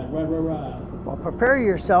 ride. well, prepare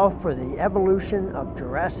yourself for the evolution of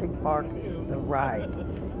Jurassic Park, the ride.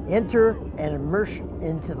 Enter and immerse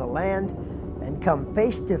into the land and come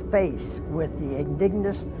face to face with the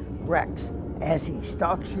indigenous Rex as he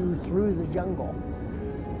stalks you through the jungle.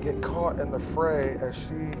 Get caught in the fray as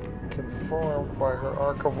she confirmed by her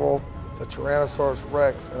archival, the Tyrannosaurus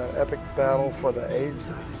Rex, in an epic battle for the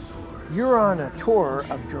ages. You're on a tour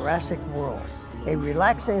of Jurassic World, a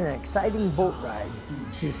relaxing and exciting boat ride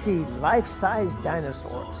to see life-size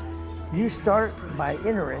dinosaurs. You start by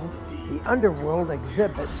entering the underworld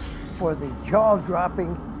exhibit for the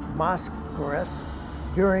jaw-dropping Mosquirus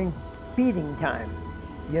during feeding time.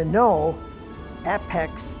 You know,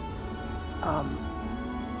 apex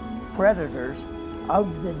predators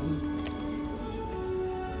of the deep.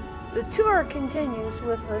 The tour continues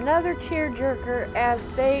with another tearjerker as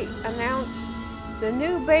they announce the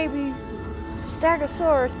new baby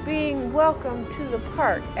Stegosaurus being welcomed to the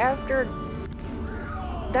park. After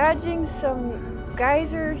dodging some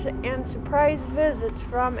geysers and surprise visits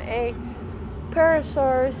from a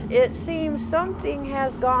Parasaurus, it seems something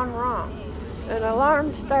has gone wrong. An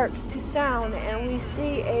alarm starts to sound and we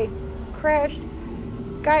see a crashed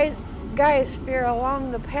Gaiasphere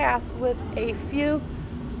along the path with a few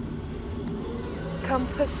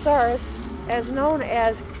Compassaurus, as known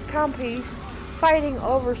as Compies, fighting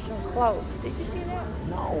over some clothes. Did you see that?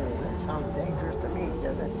 No, that sounds dangerous to me,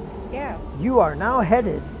 doesn't it? Yeah. You are now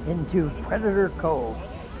headed into Predator Cove,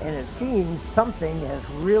 and it seems something is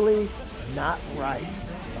really not right.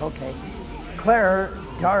 Okay, Claire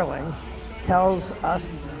Darling tells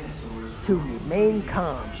us to remain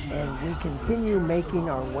calm, and we continue making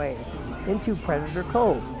our way into Predator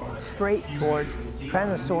Cove and straight towards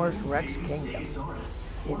Tyrannosaurus Rex Kingdom.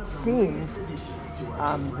 It seems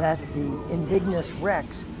that the indigenous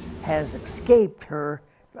Rex has escaped her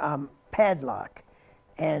padlock,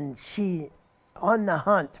 and she on the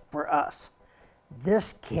hunt for us.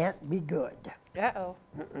 This can't be good. Uh-oh.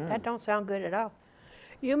 That don't sound good at all.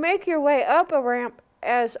 You make your way up a ramp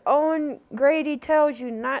as Owen Grady tells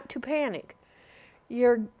you not to panic.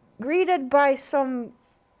 You're greeted by some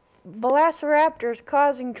velociraptors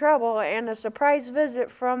causing trouble and a surprise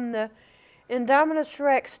visit from the Indominus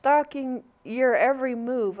Rex stalking your every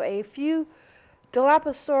move. A few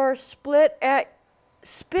Dilophosaurs spit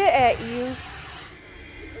at you.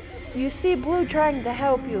 You see Blue trying to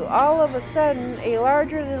help you. All of a sudden, a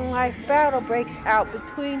larger-than-life battle breaks out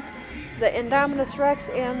between the Indominus Rex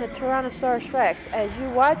and the Tyrannosaurus Rex. As you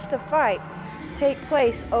watch the fight take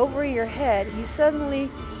place over your head, you suddenly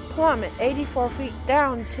plummet 84 feet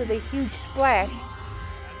down to the huge splash.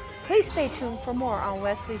 Please stay tuned for more on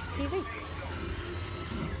Wesley's TV.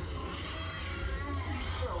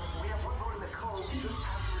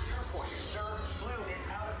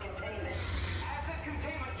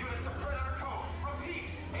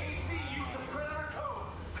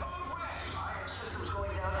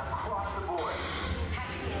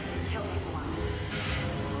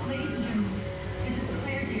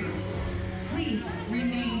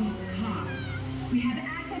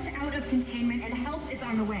 Containment and help is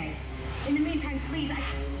on the way. In the meantime, please,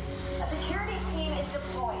 A security team is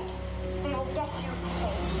deployed. They will get you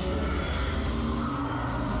safe.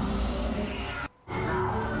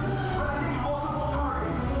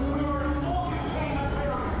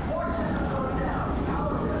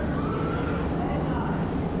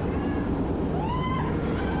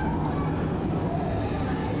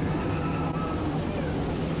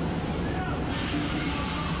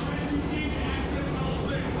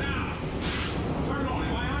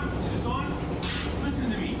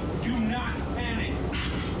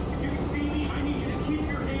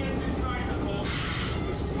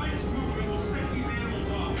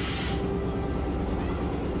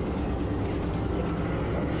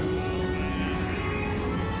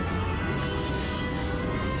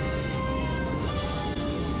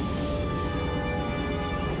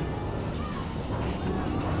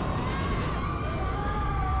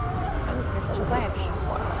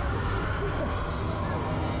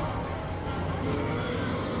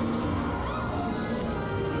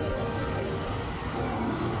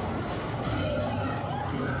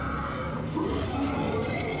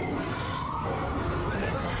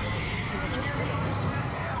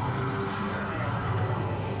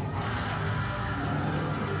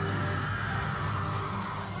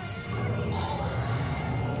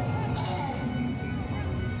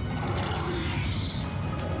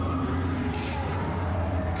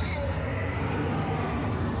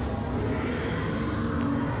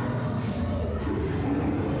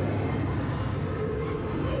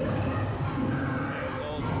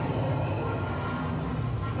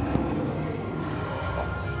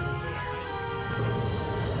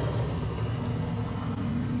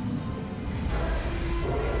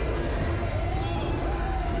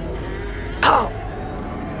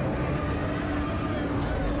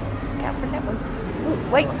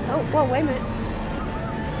 Wait, oh, whoa, wait a minute.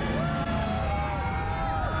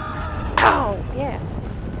 Oh, yeah.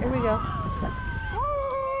 Here we go.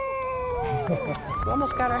 We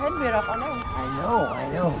almost got our head bit off on that one. I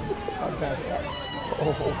know. Okay.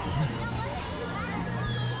 Oh.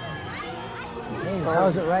 James,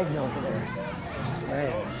 how's it riding over there?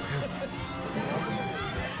 Man.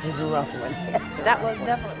 It's a rough one. That was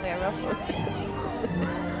definitely a rough one.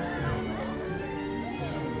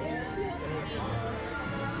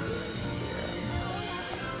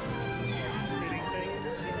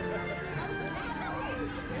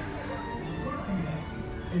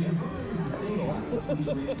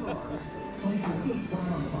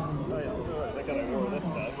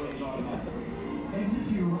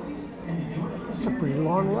 That's a pretty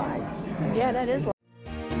long ride. Yeah, that is one.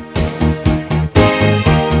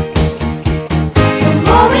 The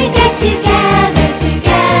more we get together.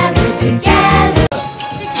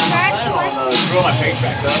 Subscribe to us. Throw my page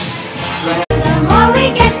back up. The more we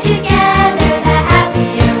get together, the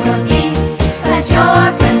happier we'll be. 'Cause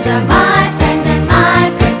your friends are my friends and my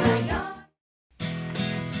friends are yours.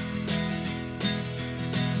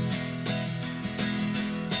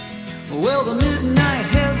 Well, the midnight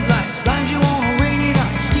headlights blind you on a rainy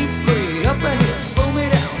night. Steep grade up ahead, slow me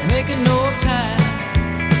down, making no time.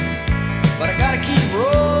 But I gotta keep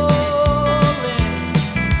rolling.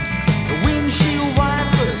 The windshield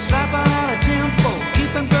wipers slap out of tempo,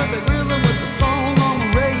 keeping perfect rhythm with the song on the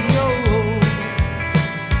radio.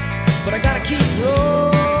 But I gotta keep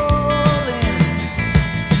rolling.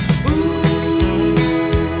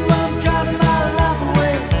 Ooh, I'm driving my life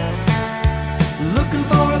away, looking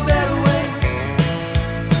for a better way.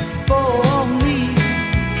 For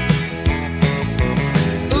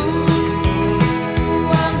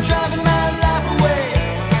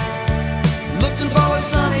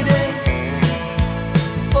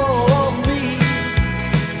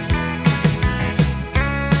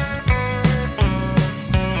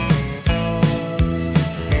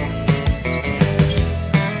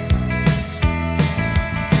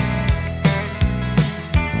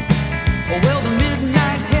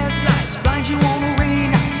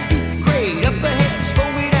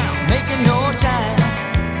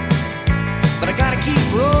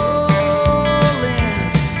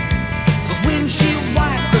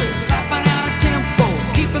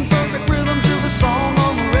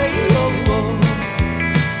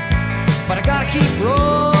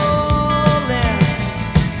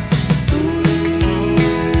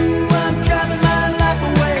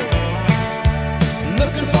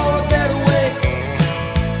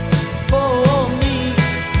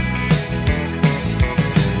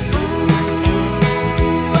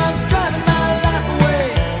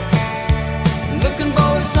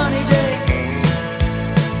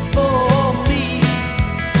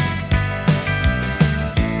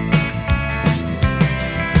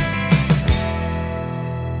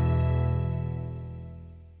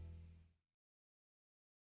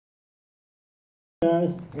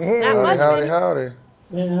Guys, Not Howdy, much, howdy.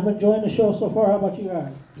 man, I'm enjoying the show so far. How about you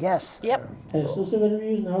guys? Yes. Yep. Had exclusive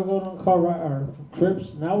interviews. Now we're going on car or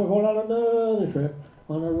trips. Now we're going on another trip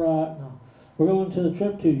on a ride. No, we're going to the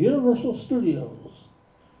trip to Universal Studios.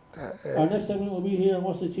 Our next segment will be here on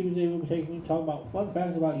Wesley TV. We'll be taking you to talk about fun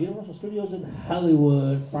facts about Universal Studios in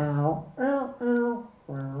Hollywood.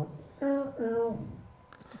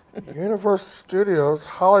 Universal Studios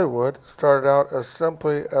Hollywood started out as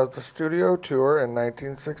simply as the studio tour in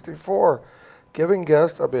 1964, giving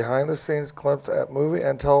guests a behind-the-scenes glimpse at movie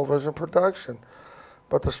and television production.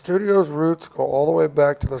 But the studio's roots go all the way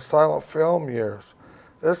back to the silent film years.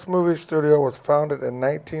 This movie studio was founded in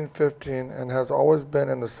 1915 and has always been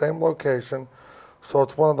in the same location, so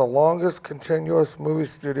it's one of the longest continuous movie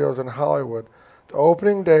studios in Hollywood. The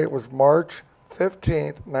opening date was March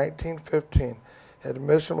 15th, 1915.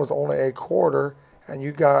 Admission was only a quarter, and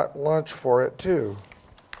you got lunch for it too.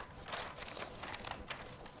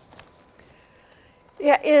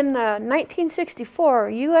 Yeah, in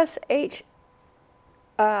 1964, USH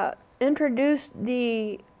introduced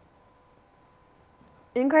the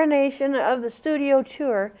incarnation of the studio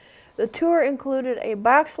tour. The tour included a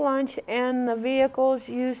box lunch, and the vehicles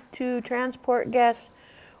used to transport guests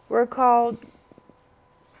were called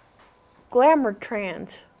glamour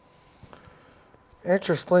trans.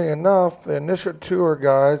 Interestingly enough, the initial tour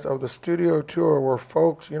guides of the studio tour were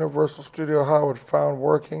folks Universal Studio Hollywood found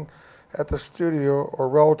working at the studio or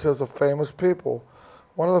relatives of famous people.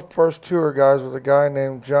 One of the first tour guides was a guy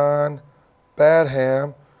named John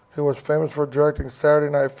Badham, who was famous for directing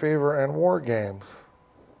Saturday Night Fever and War Games.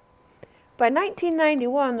 By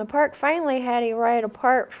 1991, the park finally had a ride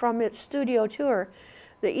apart from its studio tour,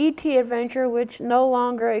 the E.T. Adventure, which no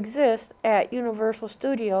longer exists at Universal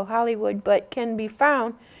Studio Hollywood, but can be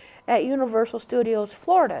found at Universal Studios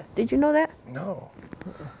Florida. Did you know that? No.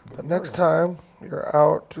 The next time you're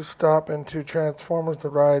out to stop into Transformers the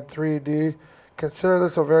Ride 3D, consider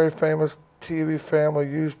this a very famous TV family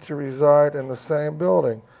used to reside in the same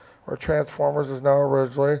building where Transformers is now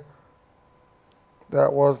originally.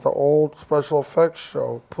 That was the old special effects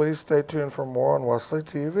show. Please stay tuned for more on Wesley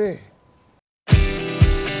TV.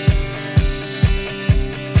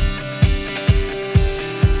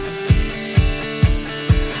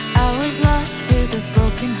 I was lost with a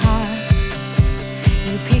broken heart.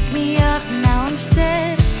 You picked me up, now I'm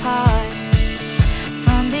set apart.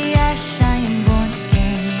 From the ash I am born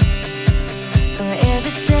again, forever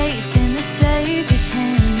safe in the Savior's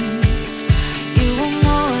hands. You are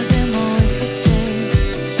more than my words could say.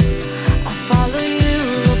 I follow you,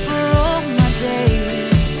 Lord, for all my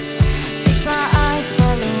days. Fix my eyes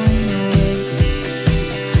following your ways.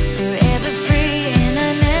 Forever free in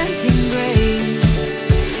an empty embrace.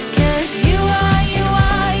 'Cause you are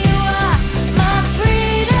my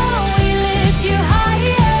freedom. We lift you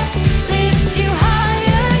higher, lift you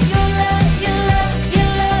higher. Your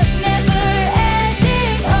love never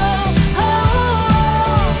ending. Oh, oh,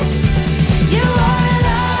 oh. You are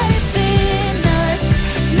alive in us.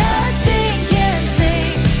 Nothing can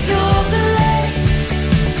take your place.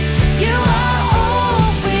 You are all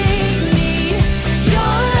we need.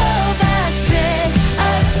 Your love has set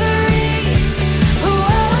us free. Oh,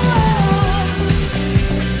 oh, oh.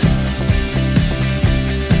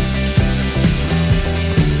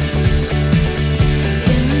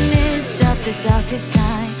 In the midst of the darkest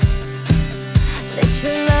night, let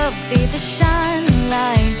your love be the shining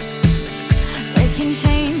light, breaking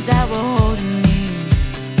chains that were holding me.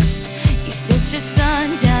 You set your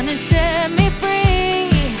son down and set me free.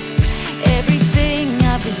 Everything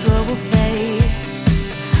of this world will fade.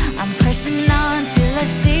 I'm pressing on till I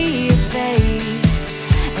see your face,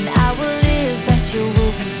 and I will live that your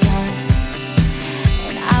will be done,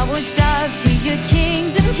 and I will starve till your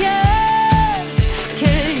kingdom comes.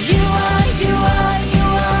 'Cause you are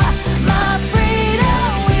my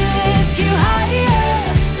freedom. We lift you higher,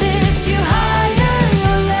 lift you higher.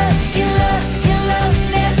 Your love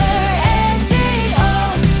never ending.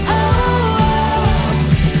 Oh, oh, oh.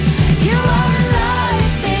 You are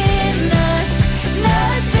alive in us.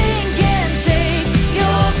 Nothing can take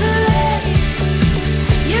your place.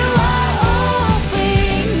 You are all we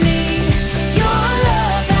need. Your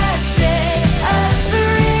love has set us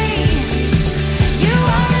free. You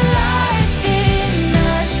are alive in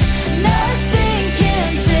us. Nothing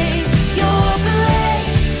can take your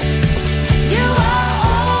place. You are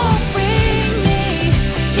all we need.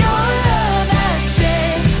 Your love has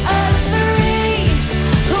set us free.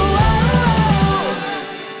 Whoa.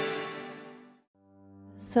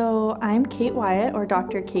 So I'm Kate Wyatt, or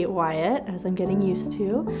Dr. Kate Wyatt, as I'm getting used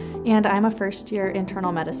to, and I'm a first-year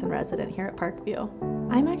internal medicine resident here at Parkview.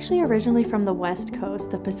 I'm actually originally from the West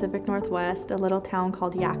Coast, the Pacific Northwest, a little town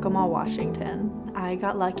called Yakima, Washington. I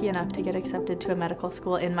got lucky enough to get accepted to a medical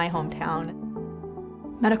school in my hometown.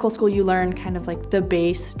 Medical school, you learn kind of like the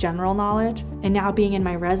base general knowledge, and now being in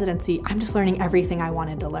my residency, I'm just learning everything I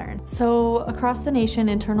wanted to learn. So across the nation,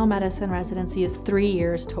 internal medicine residency is 3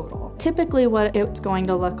 years total. Typically what it's going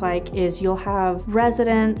to look like is you'll have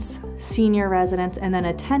residents, senior residents, and then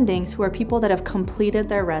attendings who are people that have completed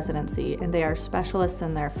their residency and they are specialists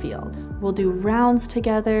in their field. We'll do rounds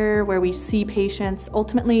together where we see patients.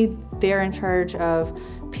 Ultimately, they're in charge of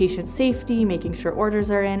patient safety, making sure orders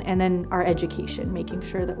are in, and then our education, making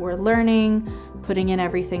sure that we're learning, putting in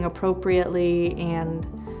everything appropriately, and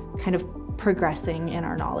kind of progressing in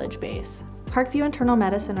our knowledge base. Parkview Internal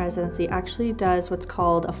Medicine Residency actually does what's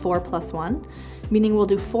called a 4+1, meaning we'll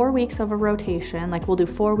do 4 weeks of a rotation, like we'll do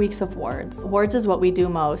 4 weeks of wards. Wards is what we do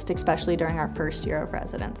most, especially during our first year of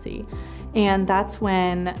residency. And that's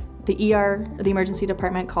when the ER, the emergency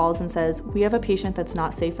department, calls and says, we have a patient that's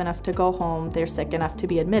not safe enough to go home, they're sick enough to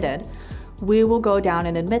be admitted. We will go down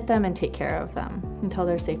and admit them and take care of them until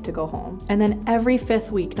they're safe to go home. And then every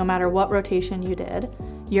 5th week, no matter what rotation you did,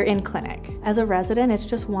 you're in clinic. As a resident, it's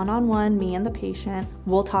just one-on-one, me and the patient.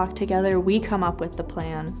 We'll talk together, we come up with the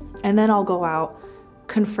plan, and then I'll go out,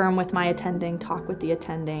 confirm with my attending, talk with the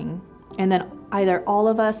attending, and then either all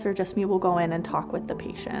of us or just me will go in and talk with the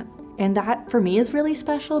patient. And that for me is really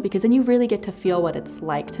special because then you really get to feel what it's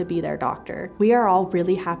like to be their doctor. We are all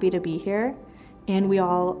really happy to be here and we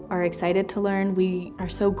all are excited to learn. We are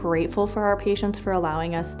so grateful for our patients for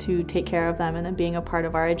allowing us to take care of them and then being a part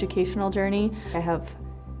of our educational journey. I have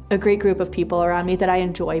a great group of people around me that I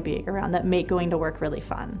enjoy being around that make going to work really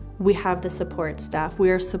fun. We have the support staff. We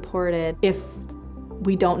are supported. If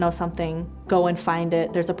we don't know something, go and find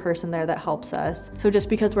it. There's a person there that helps us. So just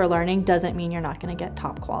because we're learning doesn't mean you're not gonna get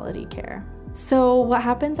top quality care. So what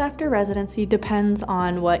happens after residency depends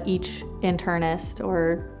on what each internist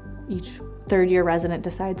or each third-year resident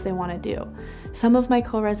decides they wanna do. Some of my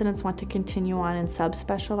co-residents want to continue on and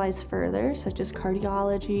subspecialize further, such as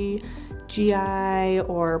cardiology, GI,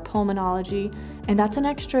 or pulmonology, and that's an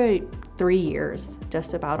extra 3 years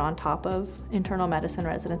just about on top of internal medicine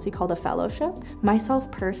residency called a fellowship. Myself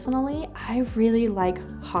personally, I really like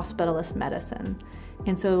hospitalist medicine,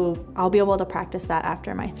 and so I'll be able to practice that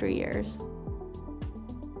after my 3 years.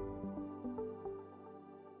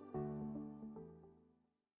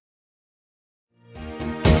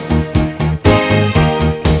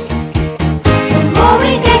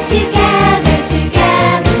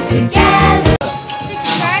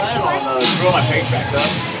 Throw my page back up.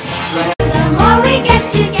 The more we get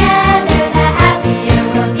together, the happier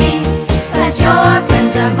we'll be. 'Cause your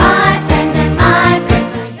friends are my friends and my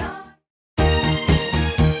friends are yours.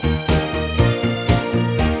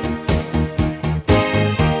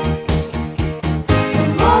 The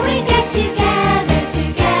more we get together,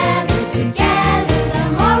 the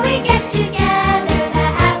more we get together, the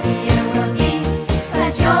happier we'll be.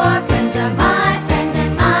 'Cause your friends are my friends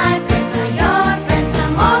and my friends are your friends. The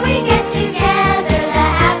more we get together, the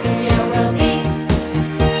happier we'll be.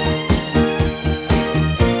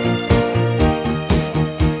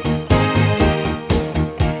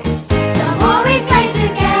 The more we play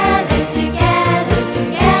together,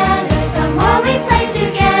 the more we play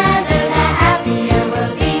together, the happier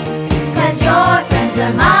we'll be. 'Cause your friends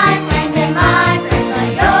are my friends and my friends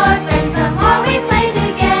are your friends. The more we play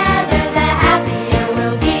together, the happier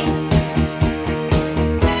we'll be.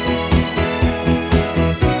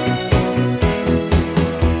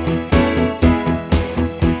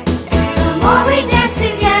 The more we dance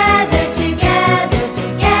together,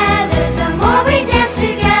 the more we dance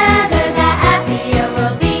together, the happier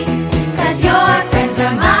we'll be. 'Cause your friends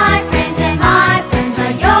are my friends and my friends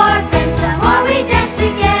are your friends. The more we dance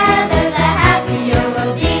together, the happier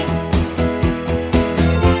we'll be.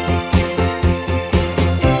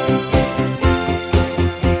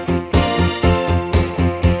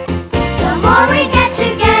 The more we get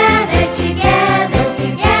together,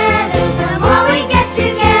 the more we get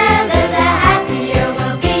together, the happier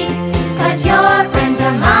we'll be. 'Cause your friends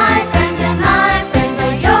are my friends and my friends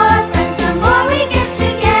are your friends. The more we get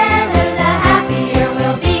together, the happier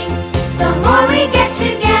we'll be. The more we get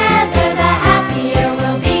together, the happier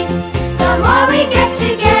we'll be. The more we get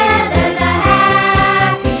together, the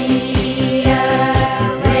happier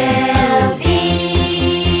we'll be.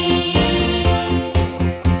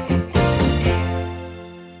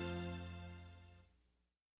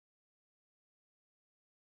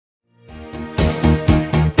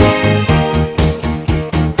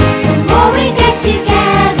 The more we get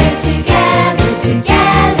together,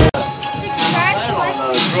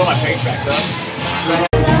 Throw my page back up.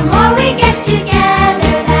 together.